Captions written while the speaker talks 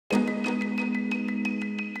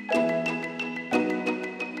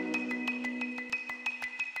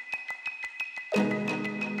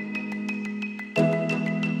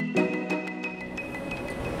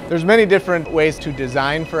There's many different ways to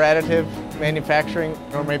design for additive manufacturing,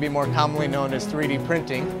 or maybe more commonly known as 3D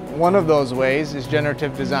printing. One of those ways is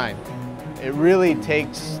generative design. It really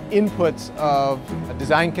takes inputs of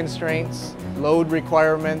design constraints, load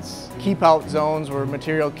requirements, keep out zones where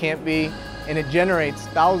material can't be, and it generates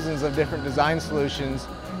thousands of different design solutions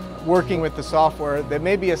working with the software that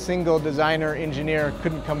maybe a single designer engineer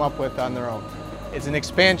couldn't come up with on their own. It's an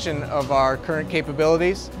expansion of our current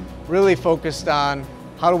capabilities, really focused on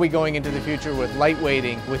how are we going into the future with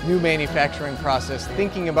lightweighting, with new manufacturing process,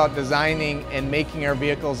 thinking about designing and making our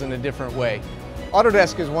vehicles in a different way.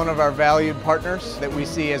 Autodesk is one of our valued partners that we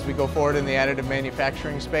see as we go forward in the additive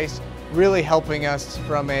manufacturing space, really helping us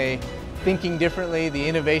from a thinking differently, the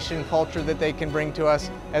innovation culture that they can bring to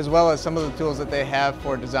us, as well as some of the tools that they have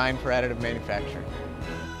for design for additive manufacturing.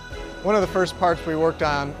 One of the first parts we worked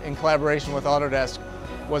on in collaboration with Autodesk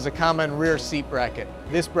was a common rear seat bracket.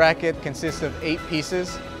 This bracket consists of 8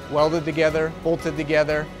 pieces, welded together, bolted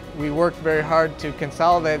together. We worked very hard to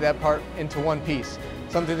consolidate that part into one piece,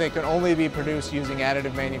 something that can only be produced using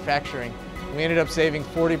additive manufacturing. We ended up saving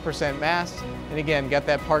 40% mass, and again, got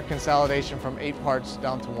that part consolidation from 8 parts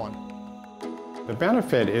down to 1. The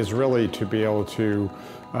benefit is really to be able to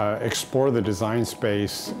explore the design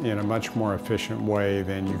space in a much more efficient way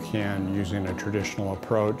than you can using a traditional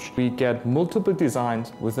approach. We get multiple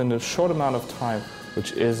designs within a short amount of time,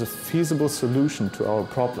 which is a feasible solution to our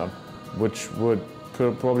problem, which would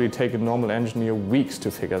probably take a normal engineer weeks to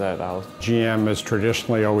figure that out. GM has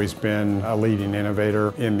traditionally always been a leading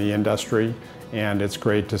innovator in the industry, and it's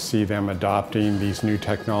great to see them adopting these new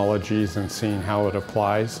technologies and seeing how it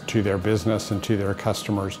applies to their business and to their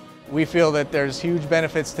customers. We feel that there's huge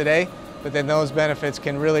benefits today, but then those benefits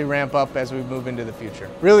can really ramp up as we move into the future.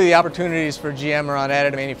 Really, the opportunities for GM around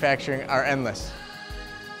additive manufacturing are endless.